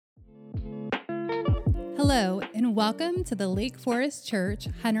Hello, and welcome to the Lake Forest Church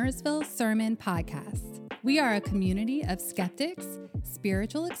Huntersville Sermon Podcast. We are a community of skeptics,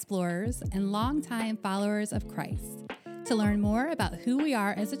 spiritual explorers, and longtime followers of Christ. To learn more about who we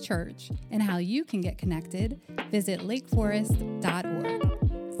are as a church and how you can get connected, visit lakeforest.org.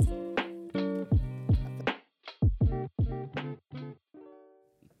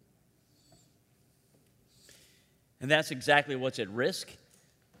 And that's exactly what's at risk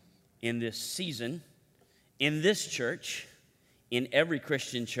in this season, in this church, in every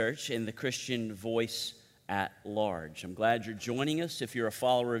Christian church, in the Christian voice at large. I'm glad you're joining us. If you're a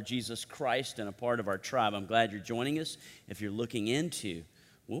follower of Jesus Christ and a part of our tribe, I'm glad you're joining us. If you're looking into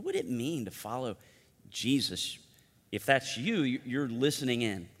what would it mean to follow Jesus, if that's you, you're listening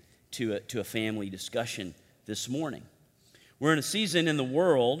in to a family discussion this morning. We're in a season in the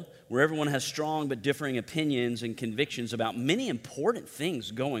world where everyone has strong but differing opinions and convictions about many important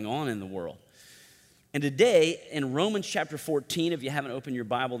things going on in the world. And today, in Romans chapter 14, if you haven't opened your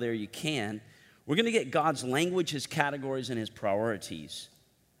Bible there, you can. We're going to get God's language, His categories, and His priorities.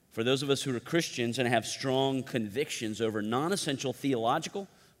 For those of us who are Christians and have strong convictions over non-essential theological,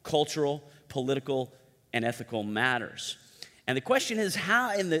 cultural, political, and ethical matters. And the question is,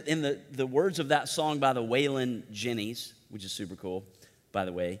 how, in the words of that song by the Waylon Jennings, which is super cool, by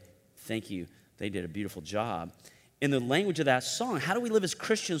the way, thank you, they did a beautiful job. In the language of that song, how do we live as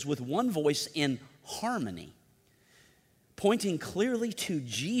Christians with one voice in harmony, pointing clearly to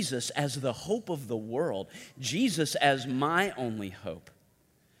Jesus as the hope of the world, Jesus as my only hope,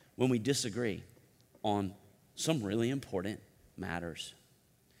 when we disagree on some really important matters?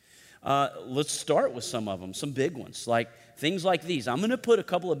 Let's start with some of them, some big ones, like things like these. I'm going to put a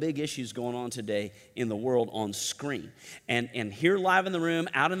couple of big issues going on today in the world on screen. And here live in the room,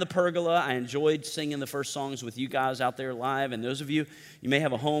 out in the pergola, I enjoyed singing the first songs with you guys out there live. And those of you, you may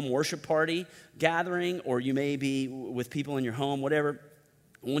have a home worship party gathering, or you may be with people in your home, whatever.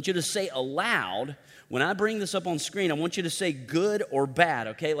 I want you to say aloud, when I bring this up on screen, I want you to say good or bad,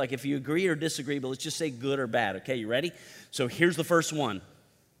 okay? Like if you agree or disagree, but let's just say good or bad, okay? You ready? So here's the first one.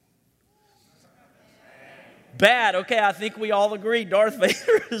 Bad. Okay, I think we all agree Darth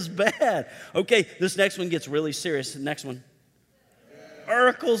Vader is bad. Okay, this next one gets really serious. The next one.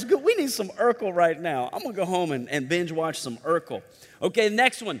 Urkel's good. We need some Urkel right now. I'm going to go home and binge watch some Urkel. Okay,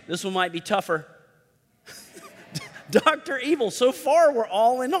 next one. This one might be tougher. Dr. Evil. So far, we're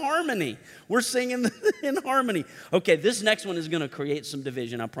all in harmony. We're singing in harmony. Okay, this next one is going to create some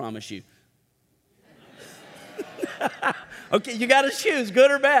division, I promise you. Okay, you got to choose good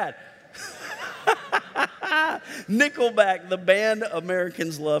or bad. Nickelback, the band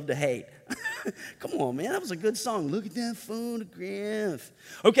Americans love to hate. Come on, man, that was a good song. Look at that photograph.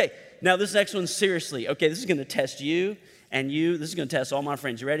 Okay, now this next one, seriously. Okay, this is going to test you and you. This is going to test all my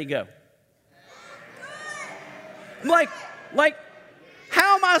friends. You ready to go? I'm like,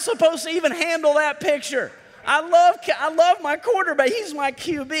 how am I supposed to even handle that picture? I love my quarterback. He's my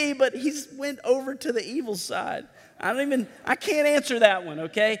QB, but he's went over to the evil side. I can't answer that one,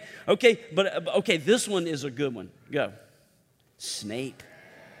 okay? Okay, this one is a good one. Go. Snape.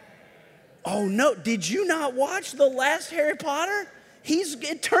 Oh, no, did you not watch the last Harry Potter?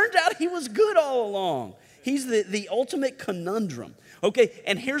 It turned out he was good all along. He's the ultimate conundrum. Okay,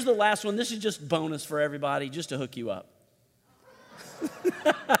 and here's the last one. This is just bonus for everybody, just to hook you up.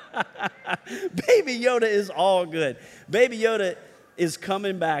 Baby Yoda is all good. Baby Yoda is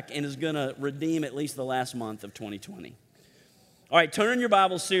coming back and is going to redeem at least the last month of 2020. All right, turn in your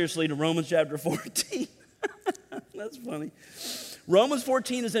Bibles seriously to Romans chapter 14. That's funny. Romans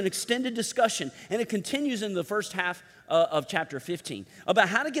 14 is an extended discussion, and it continues in the first half of chapter 15 about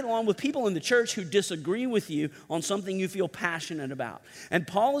how to get along with people in the church who disagree with you on something you feel passionate about. And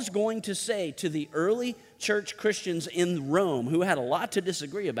Paul is going to say to the early church Christians in Rome who had a lot to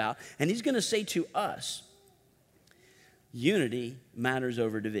disagree about, and he's going to say to us, unity matters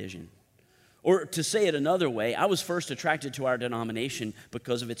over division. Or to say it another way, I was first attracted to our denomination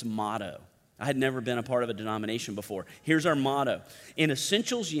because of its motto. I had never been a part of a denomination before. Here's our motto. In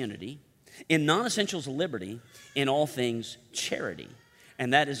essentials, unity. In non-essentials, liberty. In all things, charity.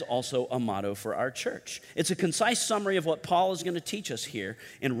 And that is also a motto for our church. It's a concise summary of what Paul is going to teach us here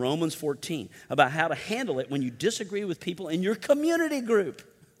in Romans 14 about how to handle it when you disagree with people in your community group,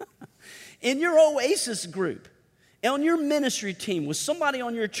 in your Oasis group, on your ministry team, with somebody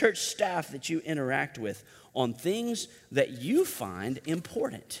on your church staff that you interact with on things that you find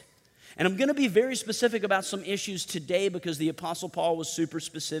important. And I'm going to be very specific about some issues today because the Apostle Paul was super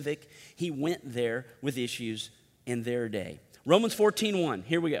specific. He went there with issues in their day. Romans 14:1,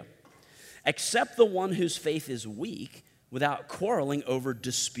 here we go. Except the one whose faith is weak without quarreling over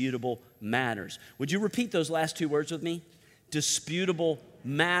disputable matters. Would you repeat those last two words with me? Disputable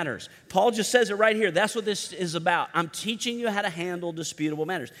matters. Paul just says it right here. That's what this is about. I'm teaching you how to handle disputable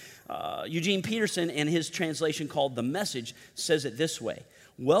matters. Eugene Peterson, in his translation called The Message, says it this way: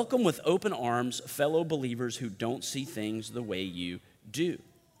 welcome with open arms fellow believers who don't see things the way you do.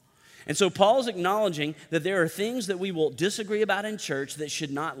 And so Paul's acknowledging that there are things that we will disagree about in church that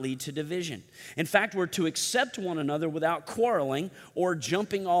should not lead to division. In fact, we're to accept one another without quarreling or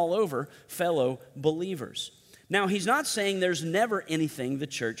jumping all over fellow believers. Now, he's not saying there's never anything the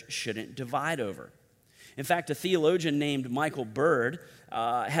church shouldn't divide over. In fact, a theologian named Michael Bird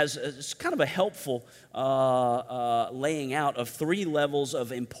has kind of a helpful laying out of 3 levels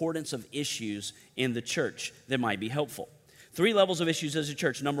of importance of issues in the church that might be helpful. 3 levels of issues as a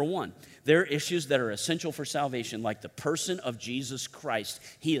church. Number 1, there are issues that are essential for salvation, like the person of Jesus Christ.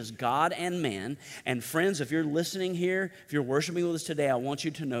 He is God and man. And friends, if you're listening here, if you're worshiping with us today, I want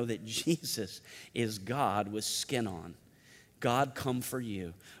you to know that Jesus is God with skin on. God come for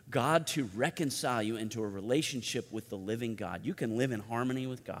you. God to reconcile you into a relationship with the living God. You can live in harmony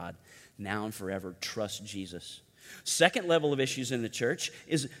with God now and forever. Trust Jesus. Second level of issues in the church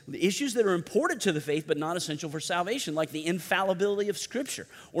is the issues that are important to the faith but not essential for salvation, like the infallibility of Scripture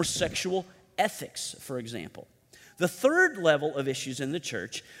or sexual ethics, for example. The third level of issues in the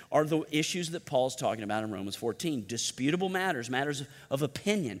church are the issues that Paul's talking about in Romans 14, disputable matters, matters of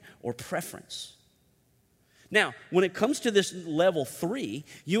opinion or preference. Now, when it comes to this level 3,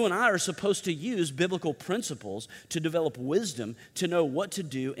 you and I are supposed to use biblical principles to develop wisdom to know what to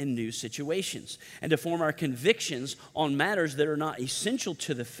do in new situations and to form our convictions on matters that are not essential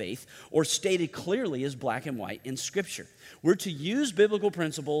to the faith or stated clearly as black and white in Scripture. We're to use biblical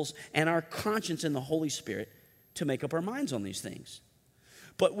principles and our conscience in the Holy Spirit to make up our minds on these things.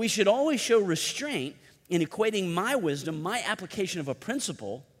 But we should always show restraint in equating my wisdom, my application of a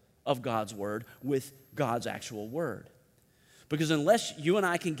principle of God's word with God's actual word. Because unless you and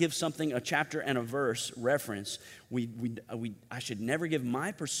I can give something a chapter and a verse reference, I should never give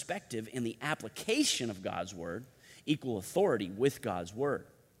my perspective in the application of God's word equal authority with God's word.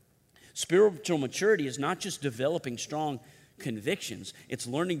 Spiritual maturity is not just developing strong convictions, it's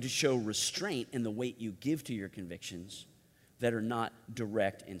learning to show restraint in the weight you give to your convictions that are not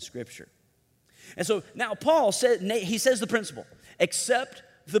direct in Scripture. And so now Paul says the principle: accept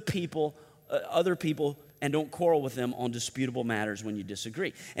the people, other people, and don't quarrel with them on disputable matters when you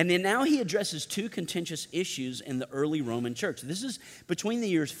disagree. And then now he addresses 2 contentious issues in the early Roman church. This is between the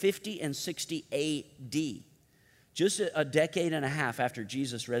years 50 and 60 A.D., just a decade and a half after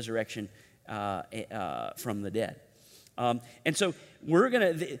Jesus' resurrection from the dead. And so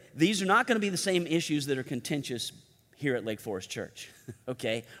these are not going to be the same issues that are contentious here at Lake Forest Church,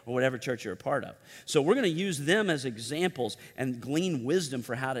 okay, or whatever church you're a part of. So we're going to use them as examples and glean wisdom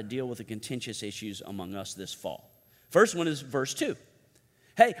for how to deal with the contentious issues among us this fall. First one is verse 2.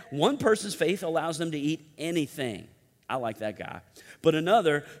 Hey, one person's faith allows them to eat anything. I like that guy. But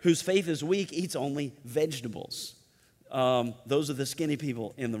another, whose faith is weak, eats only vegetables. Those are the skinny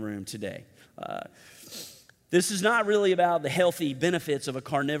people in the room today. This is not really about the healthy benefits of a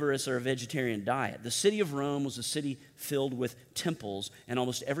carnivorous or a vegetarian diet. The city of Rome was a city filled with temples, and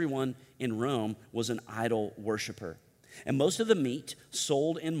almost everyone in Rome was an idol worshiper. And most of the meat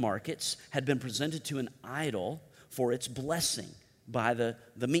sold in markets had been presented to an idol for its blessing by the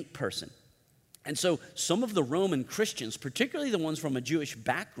meat person. And so some of the Roman Christians, particularly the ones from a Jewish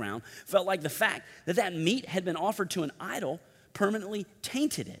background, felt like the fact that meat had been offered to an idol permanently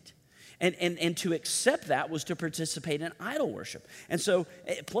tainted it. And to accept that was to participate in idol worship. And so,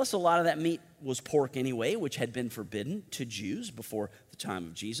 plus a lot of that meat was pork anyway, which had been forbidden to Jews before the time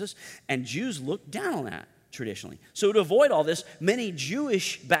of Jesus. And Jews looked down on that traditionally. So to avoid all this, many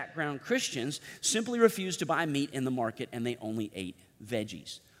Jewish background Christians simply refused to buy meat in the market, and they only ate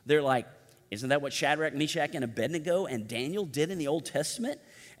veggies. They're like, isn't that what Shadrach, Meshach, and Abednego and Daniel did in the Old Testament?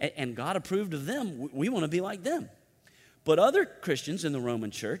 And God approved of them. We want to be like them. But other Christians in the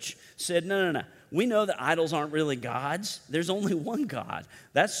Roman church said, no. We know that idols aren't really gods. There's only one God.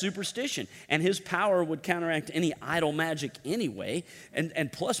 That's superstition. And his power would counteract any idol magic anyway.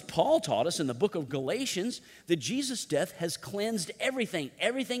 And plus, Paul taught us in the book of Galatians that Jesus' death has cleansed everything.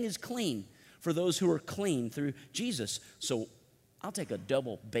 Everything is clean for those who are clean through Jesus. So I'll take a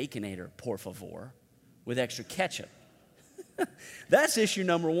double Baconator, por favor, with extra ketchup. That's issue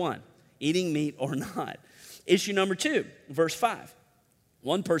number 1, eating meat or not. Issue number 2, verse 5.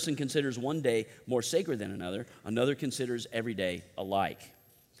 One person considers one day more sacred than another. Another considers every day alike.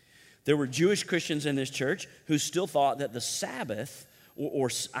 There were Jewish Christians in this church who still thought that the Sabbath or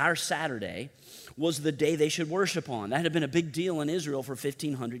our Saturday, was the day they should worship on. That had been a big deal in Israel for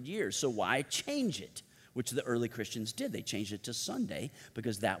 1,500 years. So why change it? Which the early Christians did. They changed it to Sunday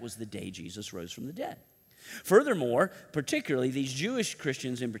because that was the day Jesus rose from the dead. Furthermore, particularly these Jewish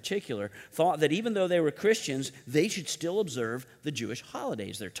Christians in particular thought that even though they were Christians, they should still observe the Jewish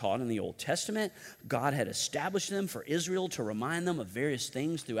holidays. They're taught in the Old Testament. God had established them for Israel to remind them of various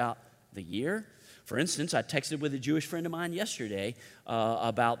things throughout the year. For instance, I texted with a Jewish friend of mine yesterday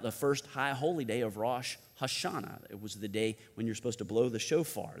about the first high holy day of Rosh Hashanah. It was the day when you're supposed to blow the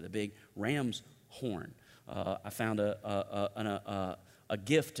shofar, the big ram's horn. I found a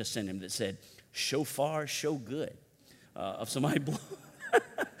gift to send him that said, "Shofar, show good," of somebody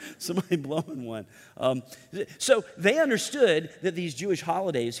blowing one. So they understood that these Jewish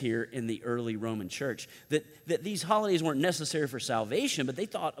holidays here in the early Roman church, that these holidays weren't necessary for salvation, but they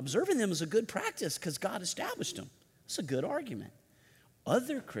thought observing them was a good practice because God established them. It's a good argument.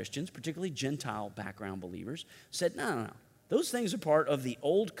 Other Christians, particularly Gentile background believers, said, no. Those things are part of the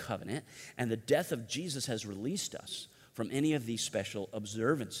old covenant, and the death of Jesus has released us from any of these special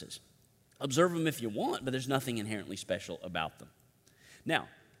observances. Observe them if you want, but there's nothing inherently special about them. Now,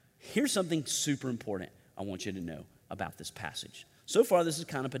 here's something super important I want you to know about this passage. So far, this is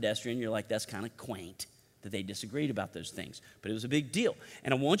kind of pedestrian. You're like, that's kind of quaint that they disagreed about those things. But it was a big deal.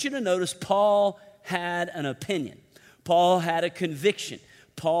 And I want you to notice Paul had an opinion. Paul had a conviction.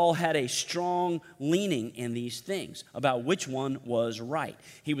 Paul had a strong leaning in these things about which one was right.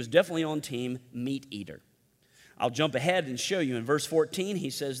 He was definitely on team meat eater. I'll jump ahead and show you. In verse 14, he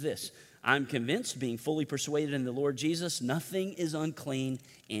says this, "I'm convinced, being fully persuaded in the Lord Jesus, nothing is unclean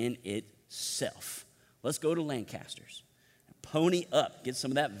in itself." Let's go to Lancaster's. Pony up. Get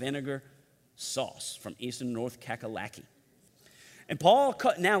some of that vinegar sauce from Eastern North Kakalaki. And Paul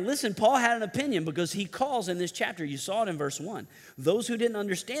had an opinion because he calls in this chapter, you saw it in verse 1, those who didn't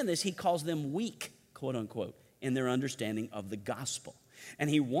understand this, he calls them weak, quote unquote, in their understanding of the gospel. And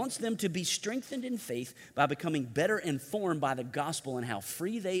he wants them to be strengthened in faith by becoming better informed by the gospel and how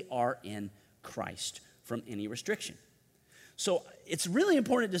free they are in Christ from any restriction. So it's really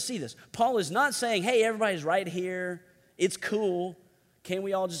important to see this. Paul is not saying, hey, everybody's right here. It's cool. Can't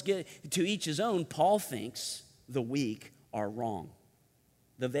we all just get to each his own? Paul thinks the weak are wrong.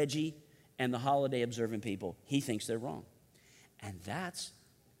 The veggie and the holiday observant people, he thinks they're wrong. And that's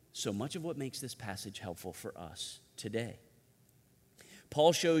so much of what makes this passage helpful for us today.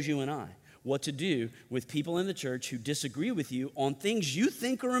 Paul shows you and I what to do with people in the church who disagree with you on things you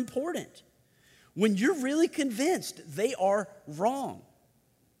think are important when you're really convinced they are wrong.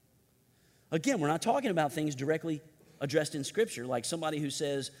 Again, we're not talking about things directly addressed in Scripture, like somebody who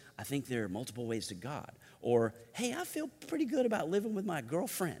says, I think there are multiple ways to God. Or, hey, I feel pretty good about living with my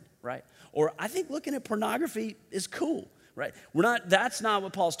girlfriend, right? Or, I think looking at pornography is cool, right? That's not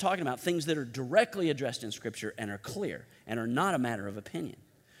what Paul's talking about, things that are directly addressed in Scripture and are clear and are not a matter of opinion.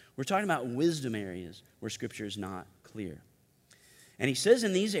 We're talking about wisdom areas where Scripture is not clear. And he says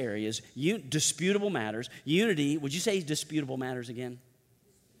in these areas, disputable matters, unity, would you say disputable matters again?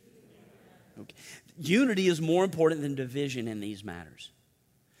 Okay. Unity is more important than division in these matters.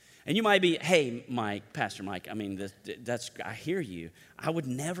 And you might be, hey, Pastor Mike, I mean, I hear you. I would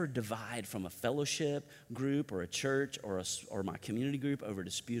never divide from a fellowship group or a church or my community group over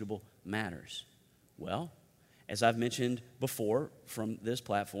disputable matters. Well, as I've mentioned before from this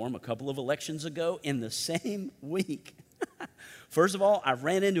platform, a couple of elections ago in the same week, first of all, I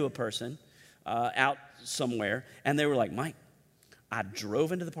ran into a person out somewhere, and they were like, Mike, I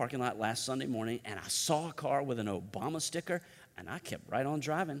drove into the parking lot last Sunday morning, and I saw a car with an Obama sticker, and I kept right on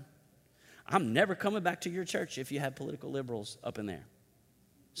driving. I'm never coming back to your church if you have political liberals up in there.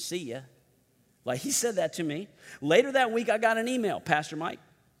 See ya. Like, he said that to me. Later that week, I got an email. Pastor Mike,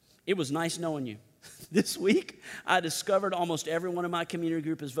 it was nice knowing you. This week, I discovered almost everyone in my community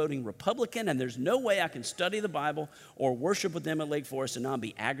group is voting Republican, and there's no way I can study the Bible or worship with them at Lake Forest and not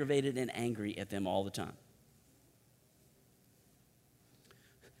be aggravated and angry at them all the time.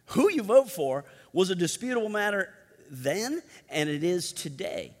 Who you vote for was a disputable matter then, and it is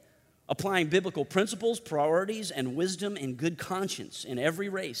today. Applying biblical principles, priorities, and wisdom in good conscience in every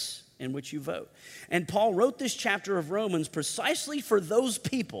race in which you vote. And Paul wrote this chapter of Romans precisely for those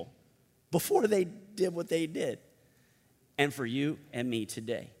people before they did what they did, and for you and me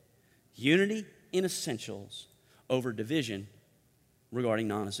today. Unity in essentials over division regarding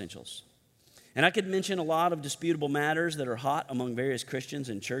non-essentials. And I could mention a lot of disputable matters that are hot among various Christians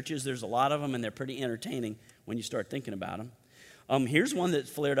and churches. There's a lot of them, and they're pretty entertaining when you start thinking about them. Here's one that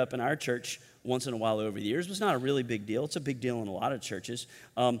flared up in our church once in a while over the years. It's not a really big deal. It's a big deal in a lot of churches.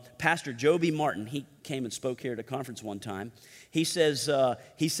 Pastor Joby Martin, he came and spoke here at a conference one time. He says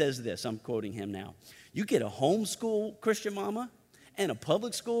this, I'm quoting him now. You get a homeschool Christian mama and a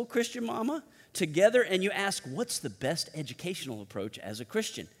public school Christian mama together, and you ask, what's the best educational approach as a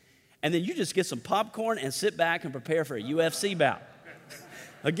Christian? And then you just get some popcorn and sit back and prepare for a UFC bout.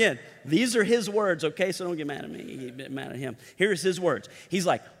 Again, these are his words, okay? So don't get mad at me, get mad at him. Here's his words. He's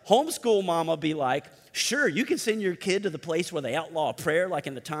like, homeschool mama be like, sure, you can send your kid to the place where they outlaw prayer like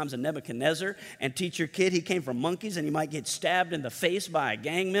in the times of Nebuchadnezzar and teach your kid he came from monkeys and he might get stabbed in the face by a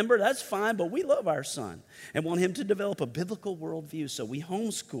gang member. That's fine, but we love our son and want him to develop a biblical worldview, so we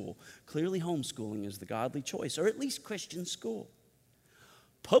homeschool. Clearly, homeschooling is the godly choice, or at least Christian school.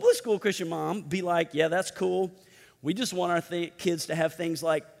 Public school Christian mom be like, yeah, that's cool. We just want our kids to have things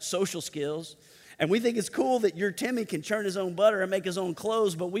like social skills. And we think it's cool that your Timmy can churn his own butter and make his own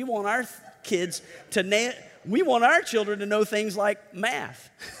clothes, but we want our kids we want our children to know things like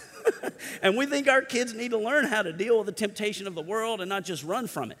math. And we think our kids need to learn how to deal with the temptation of the world and not just run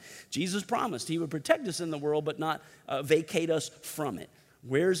from it. Jesus promised he would protect us in the world, but not vacate us from it.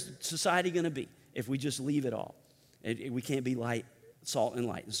 Where's society going to be if we just leave it all? We can't be light, salt, and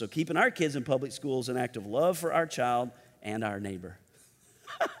light. And so keeping our kids in public schools is an act of love for our child and our neighbor.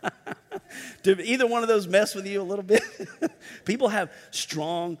 Did either one of those mess with you a little bit? People have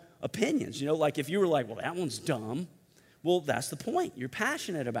strong opinions. You know, like if you were like, well, that one's dumb. Well, that's the point. You're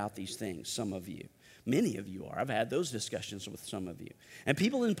passionate about these things, some of you. Many of you are. I've had those discussions with some of you. And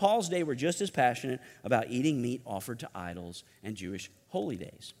people in Paul's day were just as passionate about eating meat offered to idols and Jewish holy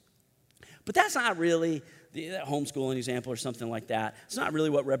days. But that's not really, that homeschooling example or something like that, it's not really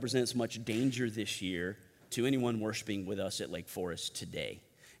what represents much danger this year to anyone worshiping with us at Lake Forest today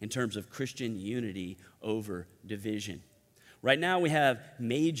in terms of Christian unity over division. Right now we have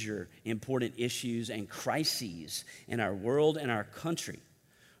major important issues and crises in our world and our country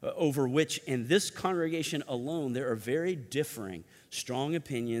over which in this congregation alone there are very differing strong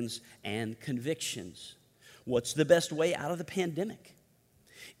opinions and convictions. What's the best way out of the pandemic?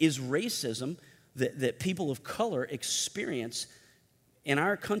 Is racism that people of color experience in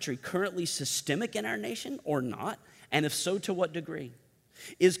our country currently systemic in our nation or not? And if so, to what degree?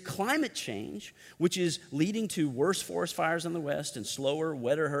 Is climate change, which is leading to worse forest fires in the West and slower,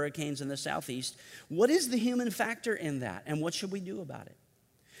 wetter hurricanes in the Southeast, what is the human factor in that, and what should we do about it?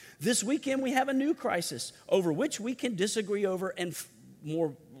 This weekend, we have a new crisis over which we can disagree over and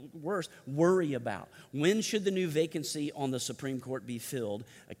worse, worry about. When should the new vacancy on the Supreme Court be filled,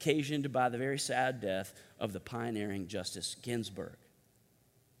 occasioned by the very sad death of the pioneering Justice Ginsburg?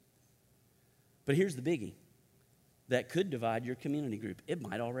 But here's the biggie. That could divide your community group. It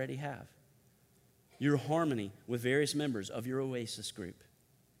might already have. Your harmony with various members of your Oasis group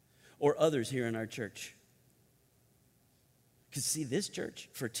or others here in our church. Because see, this church,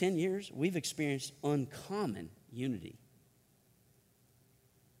 for 10 years, we've experienced uncommon unity.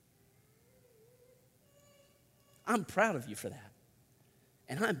 I'm proud of you for that.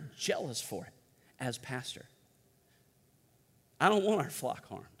 And I'm jealous for it as pastor. I don't want our flock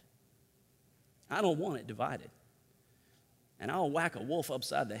harmed. I don't want it divided. And I'll whack a wolf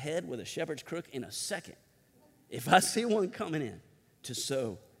upside the head with a shepherd's crook in a second if I see one coming in to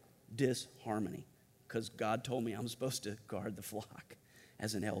sow disharmony, because God told me I'm supposed to guard the flock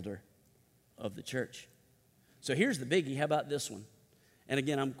as an elder of the church. So here's the biggie. How about this one? And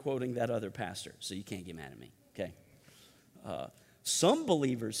again, I'm quoting that other pastor, so you can't get mad at me, okay? Some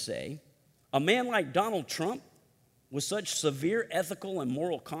believers say a man like Donald Trump, with such severe ethical and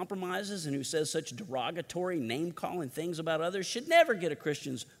moral compromises and who says such derogatory name-calling things about others, should never get a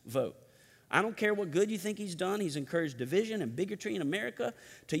Christian's vote. I don't care what good you think he's done. He's encouraged division and bigotry in America.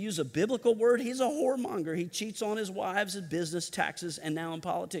 To use a biblical word, he's a whoremonger. He cheats on his wives, his business, taxes, and now in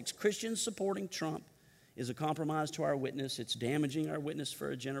politics. Christians supporting Trump is a compromise to our witness. It's damaging our witness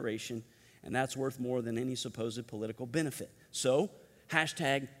for a generation, and that's worth more than any supposed political benefit. So,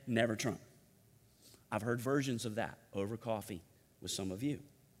 hashtag never Trump. I've heard versions of that over coffee with some of you.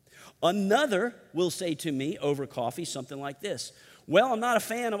 Another will say to me over coffee something like this. Well, I'm not a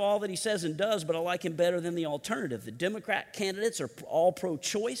fan of all that he says and does, but I like him better than the alternative. The Democrat candidates are all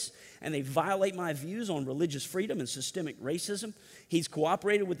pro-choice, and they violate my views on religious freedom and systemic racism. He's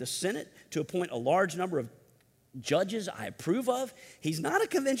cooperated with the Senate to appoint a large number of judges I approve of. He's not a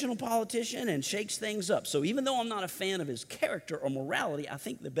conventional politician and shakes things up. So even though I'm not a fan of his character or morality, I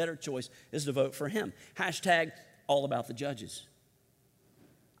think the better choice is to vote for him. Hashtag all about the judges.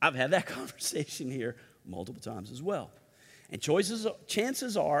 I've had that conversation here multiple times as well. And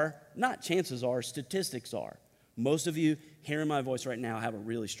statistics are, most of you hearing my voice right now have a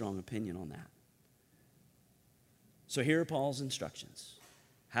really strong opinion on that. So here are Paul's instructions.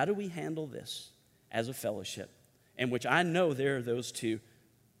 How do we handle this as a fellowship, in which I know there are those two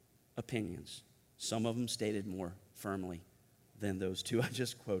opinions, some of them stated more firmly than those two I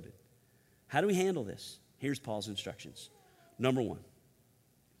just quoted. How do we handle this? Here's Paul's instructions. Number one,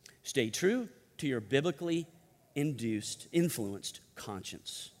 stay true to your biblically influenced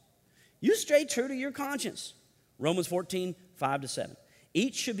conscience. You stay true to your conscience. Romans 14, 5-7.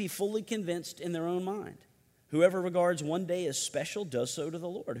 Each should be fully convinced in their own mind. Whoever regards one day as special does so to the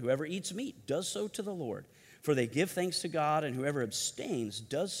Lord. Whoever eats meat does so to the Lord, for they give thanks to God, and whoever abstains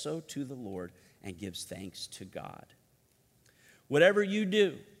does so to the Lord and gives thanks to God. Whatever you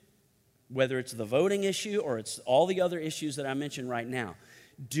do, whether it's the voting issue or it's all the other issues that I mentioned right now,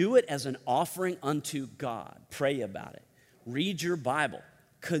 do it as an offering unto God. Pray about it. Read your Bible.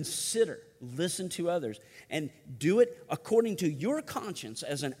 Consider, listen to others, and do it according to your conscience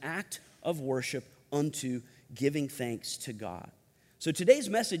as an act of worship unto giving thanks to God. So today's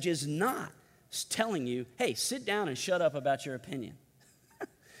message is not telling you, hey, sit down and shut up about your opinion.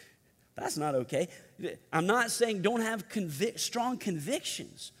 That's not okay. I'm not saying don't have strong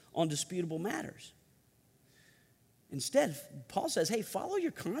convictions on disputable matters. Instead, Paul says, hey, follow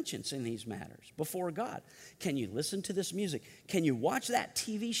your conscience in these matters before God. Can you listen to this music? Can you watch that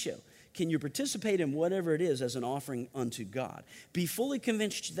TV show? Can you participate in whatever it is as an offering unto God? Be fully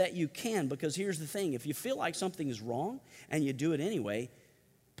convinced that you can, because here's the thing. If you feel like something is wrong and you do it anyway,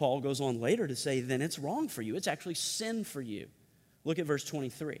 Paul goes on later to say, then it's wrong for you. It's actually sin for you. Look at verse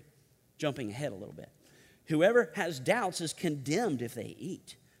 23, jumping ahead a little bit. Whoever has doubts is condemned if they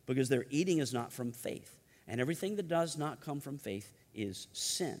eat, because their eating is not from faith. And everything that does not come from faith is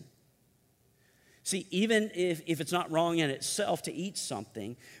sin. See, even if it's not wrong in itself to eat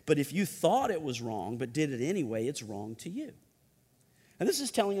something, but if you thought it was wrong but did it anyway, it's wrong to you. And this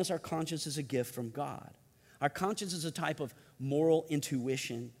is telling us our conscience is a gift from God. Our conscience is a type of moral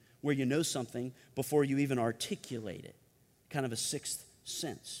intuition where you know something before you even articulate it, kind of a sixth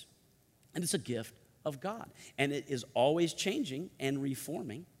sense. And it's a gift of God. And it is always changing and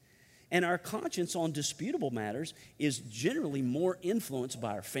reforming. And our conscience on disputable matters is generally more influenced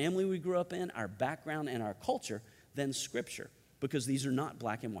by our family we grew up in, our background, and our culture than Scripture, because these are not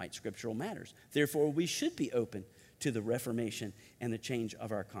black and white scriptural matters. Therefore, we should be open to the reformation and the change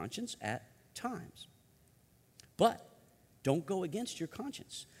of our conscience at times. But don't go against your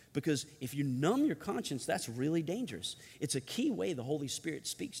conscience, because if you numb your conscience, that's really dangerous. It's a key way the Holy Spirit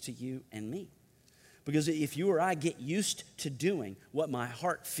speaks to you and me. Because if you or I get used to doing what my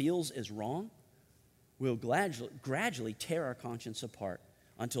heart feels is wrong, we'll gradually tear our conscience apart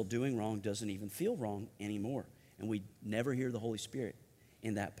until doing wrong doesn't even feel wrong anymore. And we never hear the Holy Spirit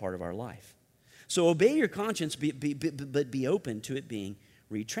in that part of our life. So obey your conscience, but be open to it being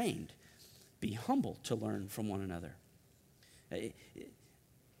retrained. Be humble to learn from one another.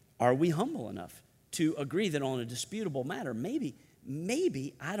 Are we humble enough to agree that on a disputable matter,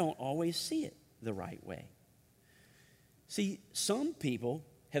 maybe I don't always see it the right way? See, some people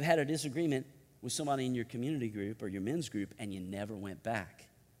have had a disagreement with somebody in your community group or your men's group, and you never went back.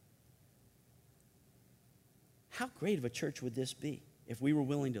 How great of a church would this be if we were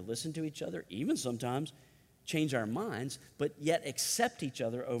willing to listen to each other, even sometimes change our minds, but yet accept each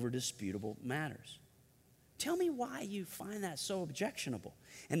other over disputable matters? Tell me why you find that so objectionable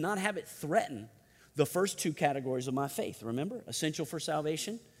and not have it threaten the first two categories of my faith. Remember, essential for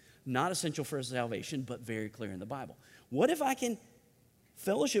salvation, not essential for salvation, but very clear in the Bible. What if I can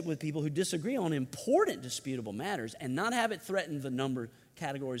fellowship with people who disagree on important disputable matters and not have it threaten the number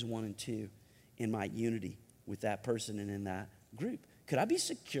categories 1 and 2 in my unity with that person and in that group? Could I be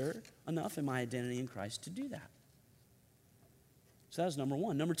secure enough in my identity in Christ to do that? So that was number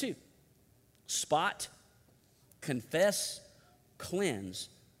one. Number two, spot, confess, cleanse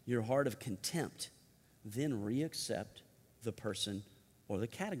your heart of contempt, then re-accept the person or the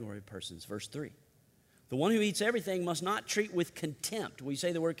category of persons. Verse 3. The one who eats everything must not treat with contempt. Will you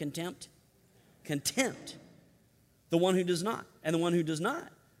say the word contempt? Contempt. The one who does not. And the one who does not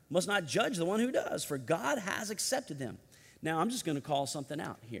must not judge the one who does, for God has accepted them. Now, I'm just going to call something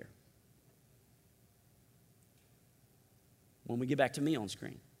out here when we get back to me on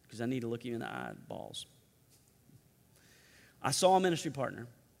screen, because I need to look you in the eyeballs. I saw a ministry partner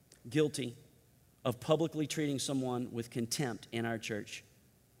guilty of publicly treating someone with contempt in our church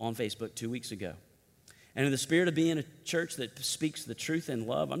on Facebook 2 weeks ago. And in the spirit of being a church that speaks the truth in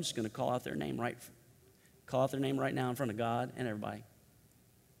love, I'm just going to call out their name right now in front of God and everybody.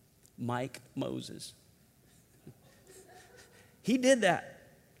 Mike Moses. He did that.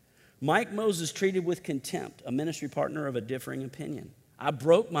 Mike Moses treated with contempt a ministry partner of a differing opinion. I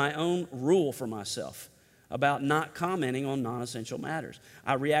broke my own rule for myself about not commenting on non-essential matters.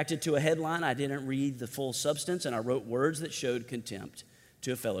 I reacted to a headline, I didn't read the full substance, and I wrote words that showed contempt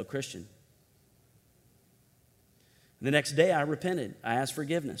to a fellow Christian. The next day I repented. I asked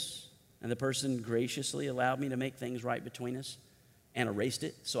forgiveness, and the person graciously allowed me to make things right between us and erased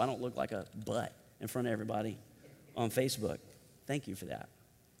it so I don't look like a butt in front of everybody on Facebook. Thank you for that.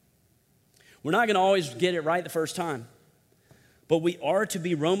 We're not going to always get it right the first time, but we are to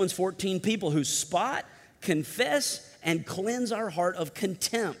be Romans 14 people who spot, confess, and cleanse our heart of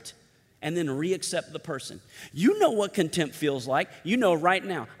contempt and then re-accept the person. You know what contempt feels like. You know right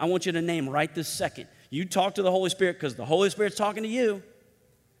now. I want you to name right this second. You talk to the Holy Spirit because the Holy Spirit's talking to you.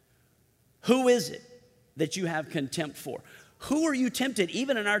 Who is it that you have contempt for? Who are you tempted?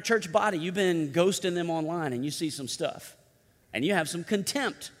 Even in our church body, you've been ghosting them online and you see some stuff. And you have some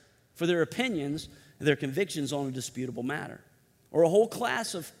contempt for their opinions and their convictions on a disputable matter. Or a whole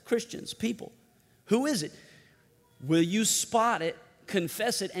class of Christians, people. Who is it? Will you spot it,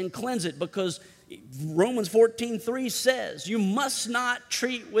 confess it, and cleanse it? Because Romans 14:3 says you must not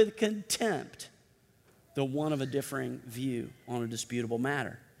treat with contempt the one of a differing view on a disputable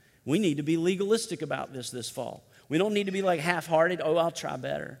matter. We need to be legalistic about this fall. We don't need to be like half-hearted. Oh, I'll try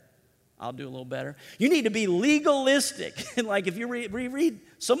better. I'll do a little better. You need to be legalistic. Like if you reread,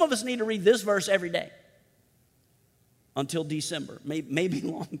 some of us need to read this verse every day until December, maybe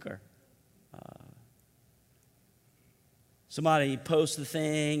longer. Somebody posts the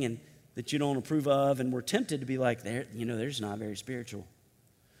thing and that you don't approve of, and we're tempted to be like, they're just not very spiritual.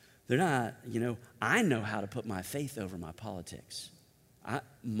 They're not, I know how to put my faith over my politics.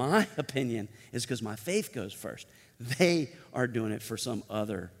 My opinion is because my faith goes first. They are doing it for some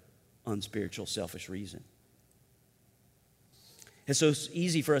other unspiritual, selfish reason. And so it's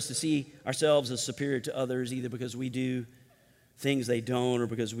easy for us to see ourselves as superior to others, either because we do things they don't, or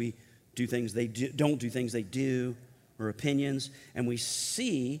because we do things they don't do things they do, or opinions. And we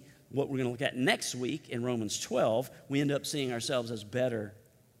see what we're going to look at next week in Romans 12. We end up seeing ourselves as better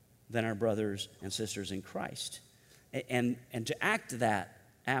than our brothers and sisters in Christ. And to act that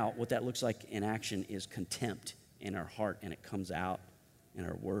out, what that looks like in action is contempt in our heart, and it comes out in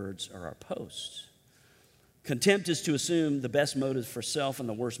our words or our posts. Contempt is to assume the best motive for self and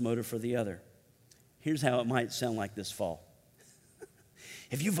the worst motive for the other. Here's how it might sound like this fall.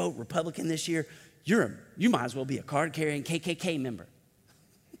 If you vote Republican this year, you might as well be a card-carrying KKK member.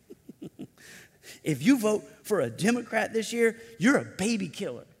 If you vote for a Democrat this year, you're a baby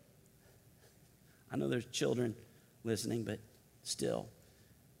killer. I know there's children listening, but still.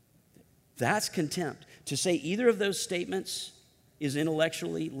 That's contempt. To say either of those statements is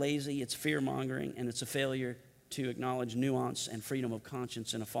intellectually lazy, it's fear-mongering, and it's a failure to acknowledge nuance and freedom of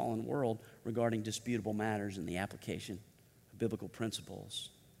conscience in a fallen world regarding disputable matters and the application of biblical principles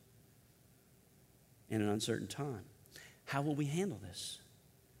in an uncertain time. How will we handle this?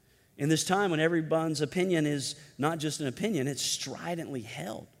 In this time when everyone's opinion is not just an opinion, it's stridently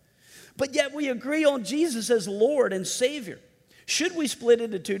held. But yet we agree on Jesus as Lord and Savior. Should we split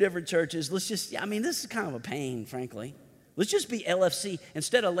into two different churches? This is kind of a pain, frankly. Let's just be LFC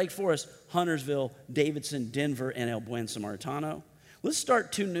instead of Lake Forest, Huntersville, Davidson, Denver, and El Buen Samaritano. Let's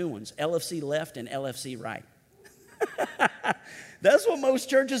start two new ones, LFC left and LFC right. That's what most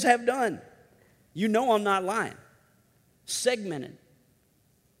churches have done. You know I'm not lying. Segmented.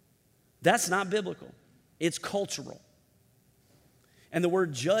 That's not biblical. It's cultural. And the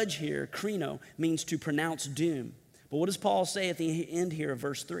word judge here, krino, means to pronounce doom. But what does Paul say at the end here of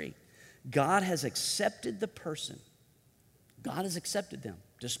verse 3? God has accepted the person. God has accepted them,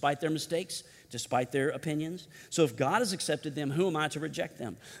 despite their mistakes, despite their opinions. So if God has accepted them, who am I to reject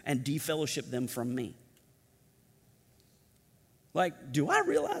them and defellowship them from me? Like, do I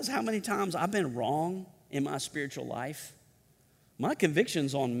realize how many times I've been wrong in my spiritual life? My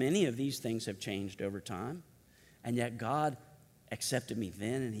convictions on many of these things have changed over time, and yet God accepted me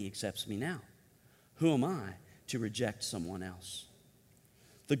then and he accepts me now. Who am I to reject someone else?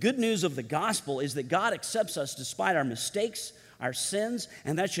 The good news of the gospel is that God accepts us despite our mistakes, our sins,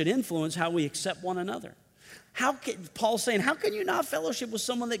 and that should influence how we accept one another. Paul's saying, how can you not fellowship with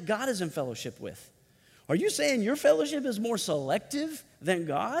someone that God is in fellowship with? Are you saying your fellowship is more selective than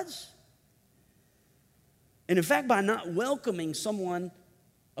God's? And in fact, by not welcoming someone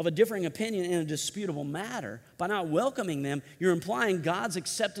of a differing opinion in a disputable matter, by not welcoming them, you're implying God's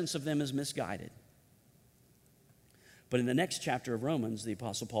acceptance of them is misguided. But in the next chapter of Romans, the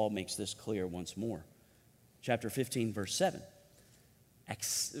Apostle Paul makes this clear once more. Chapter 15, verse 7.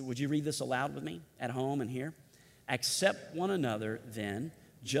 Would you read this aloud with me at home and here? Accept one another then,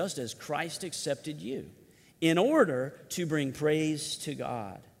 just as Christ accepted you, in order to bring praise to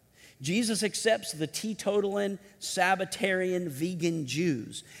God. Jesus accepts the teetotaling, Sabbatarian, vegan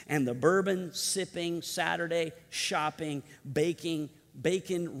Jews and the bourbon-sipping, Saturday shopping, baking,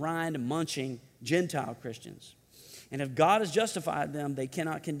 bacon rind munching Gentile Christians. And if God has justified them, they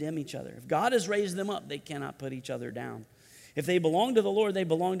cannot condemn each other. If God has raised them up, they cannot put each other down. If they belong to the Lord, they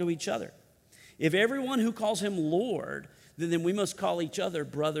belong to each other. If everyone who calls him Lord, then we must call each other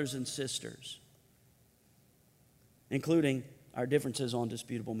brothers and sisters, including our differences on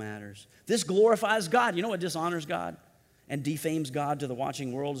disputable matters. This glorifies God. You know what dishonors God and defames God to the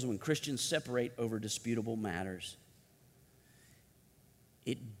watching world is when Christians separate over disputable matters.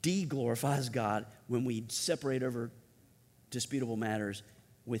 It de-glorifies God when we separate over disputable matters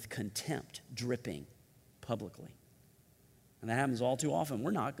with contempt dripping publicly. And that happens all too often.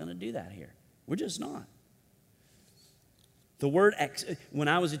 We're not going to do that here. We're just not. The word, when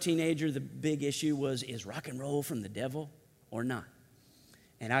I was a teenager, the big issue was, is rock and roll from the devil or not?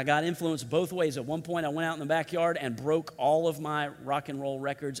 And I got influenced both ways. At one point, I went out in the backyard and broke all of my rock and roll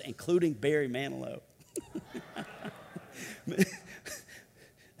records, including Barry Manilow.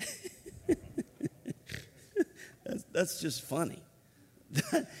 That's just funny.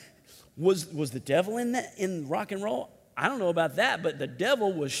 Was the devil in rock and roll? I don't know about that, but the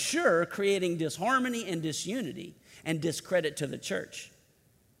devil was sure creating disharmony and disunity and discredit to the church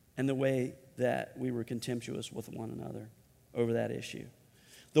and the way that we were contemptuous with one another over that issue.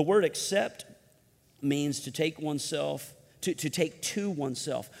 The word accept means to take oneself, to take to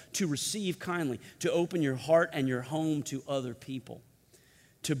oneself, to receive kindly, to open your heart and your home to other people.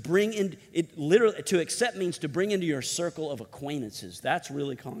 To bring in, it literally, to accept means to bring into your circle of acquaintances. That's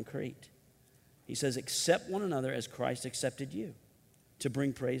really concrete. He says, accept one another as Christ accepted you, to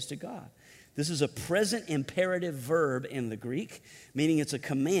bring praise to God. This is a present imperative verb in the Greek, meaning it's a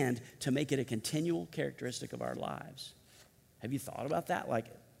command to make it a continual characteristic of our lives. Have you thought about that? Like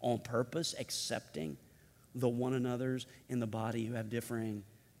on purpose, accepting the one another's in the body who have differing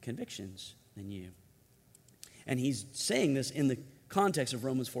convictions than you. And he's saying this in the context of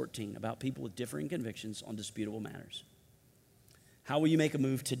Romans 14 about people with differing convictions on disputable matters. How will you make a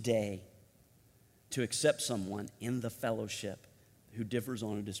move today to accept someone in the fellowship who differs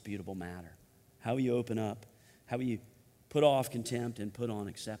on a disputable matter? How will you open up? How will you put off contempt and put on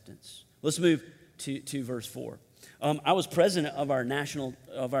acceptance? Let's move to verse 4. I was president of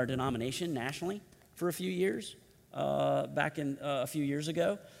our denomination nationally for a few years, back in a few years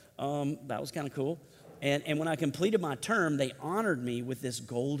ago. That was kind of cool. And when I completed my term, they honored me with this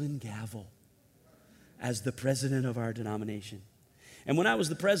golden gavel as the president of our denomination. And when I was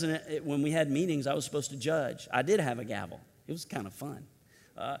the president, when we had meetings, I was supposed to judge. I did have a gavel. It was kind of fun.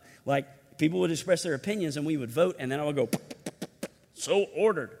 Like people would express their opinions and we would vote, and then I would go, so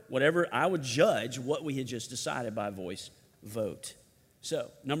ordered. Whatever, I would judge what we had just decided by voice vote. So,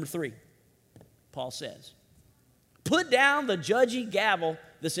 number 3, Paul says, put down the judgy gavel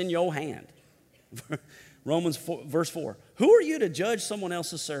that's in your hand. Romans 4, verse 4. Who are you to judge someone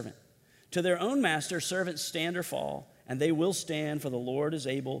else's servant? To their own master, servants stand or fall, and they will stand, for the Lord is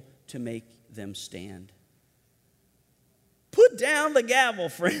able to make them stand. Put down the gavel,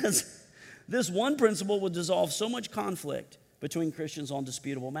 friends. This one principle would dissolve so much conflict between Christians on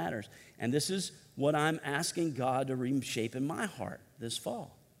disputable matters. And this is what I'm asking God to reshape in my heart this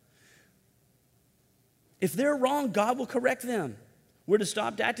fall. If they're wrong, God will correct them. We're to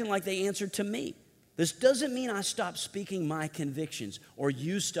stop acting like they answered to me. This doesn't mean I stop speaking my convictions or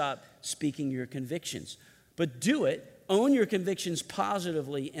you stop speaking your convictions. But do it, own your convictions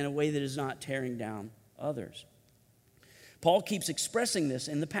positively in a way that is not tearing down others. Paul keeps expressing this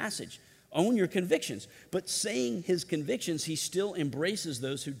in the passage. Own your convictions. But saying his convictions, he still embraces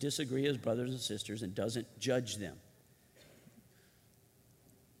those who disagree as brothers and sisters and doesn't judge them.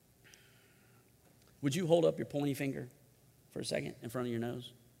 Would you hold up your pointy finger for a second in front of your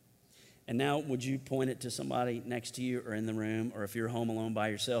nose? And now would you point it to somebody next to you or in the room, or if you're home alone by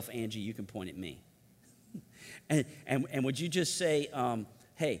yourself, Angie, you can point at me. and would you just say,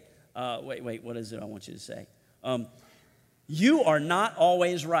 hey, wait, what is it I want you to say? You are not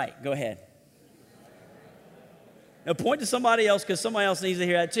always right. Go ahead. Now point to somebody else because somebody else needs to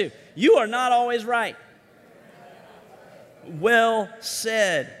hear that too. You are not always right. Well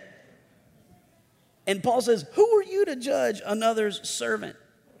said. And Paul says, who are you to judge another's servant?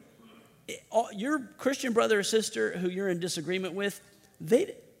 Your Christian brother or sister who you're in disagreement with,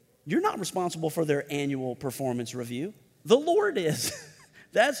 you're not responsible for their annual performance review. The Lord is.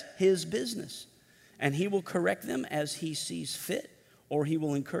 That's his business. And he will correct them as he sees fit, or he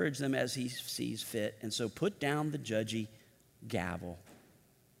will encourage them as he sees fit. And so put down the judgy gavel.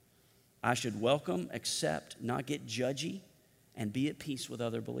 I should welcome, accept, not get judgy, and be at peace with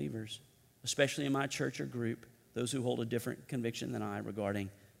other believers, especially in my church or group, those who hold a different conviction than I regarding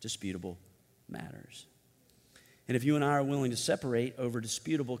disputable matters. And if you and I are willing to separate over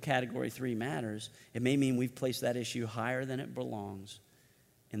disputable Category 3 matters, it may mean we've placed that issue higher than it belongs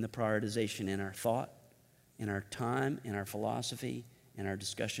in the prioritization in our thought, in our time, in our philosophy, in our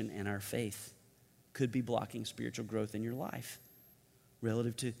discussion, and our faith. Could be blocking spiritual growth in your life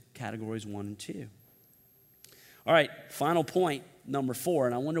relative to Categories 1 and 2. All right, final point, number 4,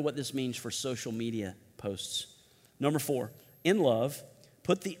 and I wonder what this means for social media posts. Number 4, in love,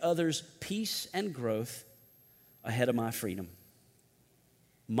 put the other's peace and growth ahead of my freedom.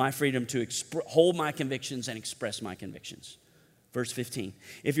 My freedom to hold my convictions and express my convictions. Verse 15,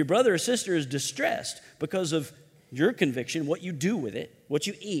 if your brother or sister is distressed because of your conviction, what you do with it, what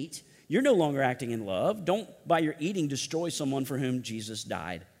you eat, you're no longer acting in love. Don't, by your eating, destroy someone for whom Jesus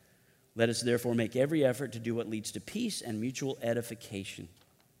died. Let us therefore make every effort to do what leads to peace and mutual edification.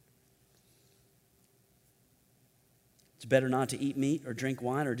 It's better not to eat meat or drink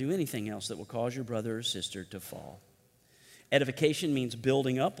wine or do anything else that will cause your brother or sister to fall. Edification means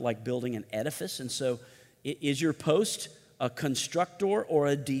building up, like building an edifice. And so, is your post a constructor or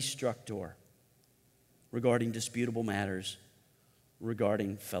a destructor regarding disputable matters,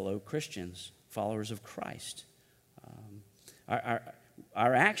 regarding fellow Christians, followers of Christ?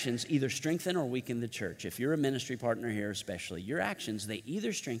 Our actions either strengthen or weaken the church. If you're a ministry partner here especially, your actions, they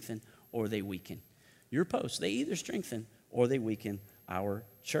either strengthen or they weaken. Your posts, they either strengthen or they weaken our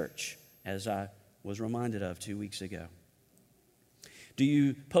church, as I was reminded of 2 weeks ago. Do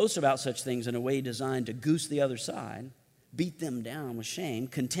you post about such things in a way designed to goose the other side, beat them down with shame,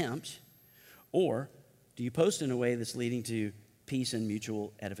 contempt, or do you post in a way that's leading to peace and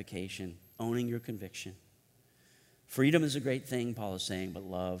mutual edification, owning your conviction? Freedom is a great thing, Paul is saying, but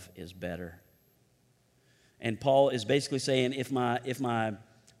love is better. And Paul is basically saying, if my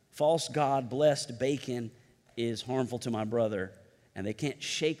false God blessed bacon is harmful to my brother, and they can't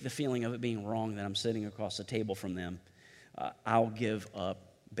shake the feeling of it being wrong that I'm sitting across the table from them, I'll give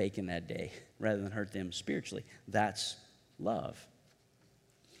up bacon that day rather than hurt them spiritually. That's love.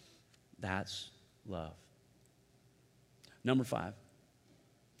 That's love. Number 5,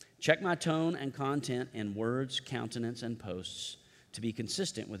 check my tone and content in words, countenance, and posts to be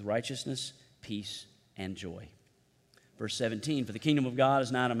consistent with righteousness, peace, and joy. Verse 17, for the kingdom of God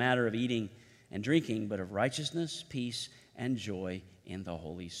is not a matter of eating and drinking, but of righteousness, peace, and joy in the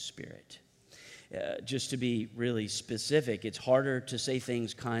Holy Spirit. Just to be really specific, it's harder to say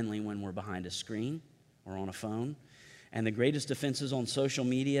things kindly when we're behind a screen or on a phone. And the greatest offenses on social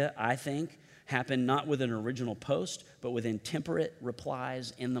media, I think, happen not with an original post, but with intemperate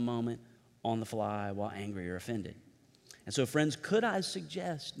replies in the moment, on the fly, while angry or offended. And so, friends,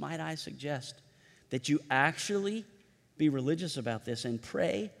 might I suggest, that you actually be religious about this and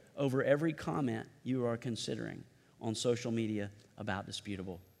pray over every comment you are considering on social media about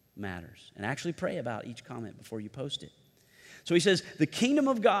disputable matters. And actually pray about each comment before you post it. So he says, the kingdom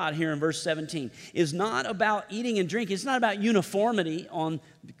of God here in verse 17 is not about eating and drinking. It's not about uniformity on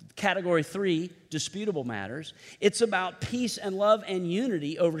Category 3, disputable matters. It's about peace and love and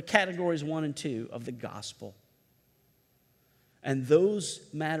unity over Categories 1 and 2 of the gospel. And those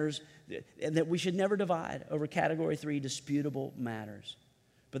matters, and that we should never divide over Category 3, disputable matters.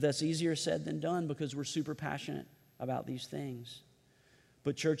 But that's easier said than done because we're super passionate about these things.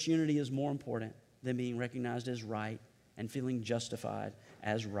 But church unity is more important than being recognized as right and feeling justified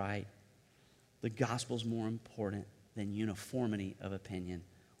as right. The gospel's more important than uniformity of opinion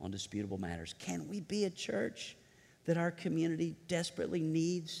on disputable matters. Can we be a church that our community desperately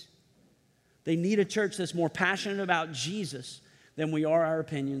needs? They need a church that's more passionate about Jesus than we are our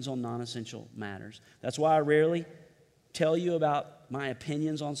opinions on non-essential matters. That's why I rarely tell you about my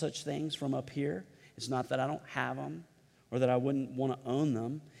opinions on such things from up here. It's not that I don't have them or that I wouldn't want to own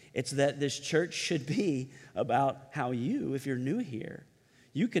them. It's that this church should be about how you, if you're new here,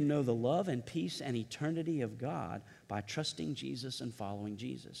 you can know the love and peace and eternity of God by trusting Jesus and following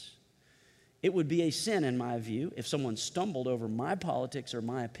Jesus. It would be a sin, in my view, if someone stumbled over my politics or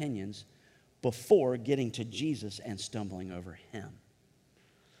my opinions before getting to Jesus and stumbling over him.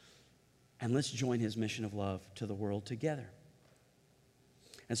 And let's join his mission of love to the world together.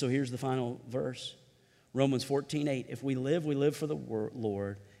 And so here's the final verse. Romans 14:8. If we live for the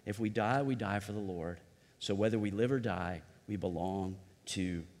Lord. If we die for the Lord. So whether we live or die, we belong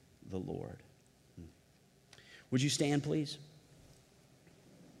to the Lord. Would you stand, please?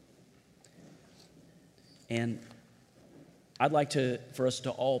 And I'd like for us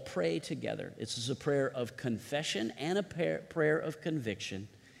to all pray together. This is a prayer of confession and a prayer of conviction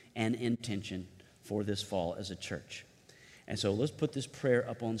and intention for this fall as a church. And so let's put this prayer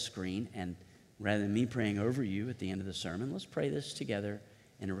up on screen, and rather than me praying over you at the end of the sermon, let's pray this together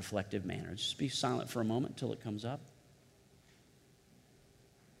in a reflective manner. Just be silent for a moment until it comes up.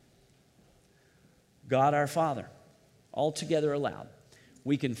 God our Father, all together aloud,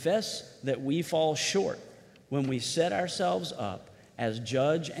 we confess that we fall short when we set ourselves up as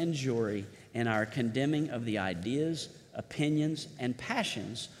judge and jury in our condemning of the ideas, opinions, and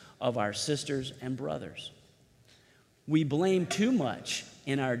passions of our sisters and brothers. We blame too much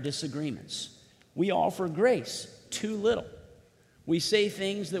in our disagreements. We offer grace too little. We say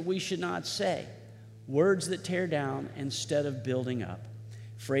things that we should not say, words that tear down instead of building up,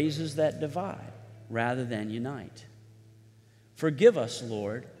 phrases that divide rather than unite. Forgive us,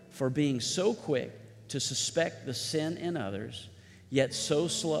 Lord, for being so quick to suspect the sin in others, yet so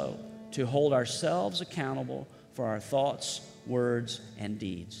slow to hold ourselves accountable for our thoughts, words, and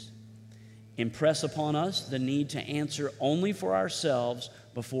deeds. Impress upon us the need to answer only for ourselves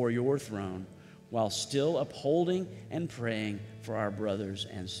before your throne, while still upholding and praying for our brothers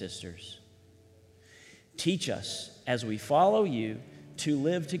and sisters. Teach us, as we follow you, to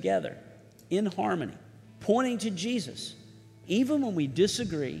live together in harmony, pointing to Jesus, even when we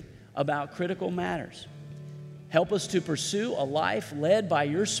disagree about critical matters. Help us to pursue a life led by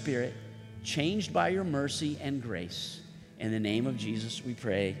your Spirit, changed by your mercy and grace. In the name of Jesus we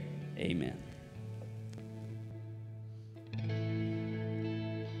pray, amen.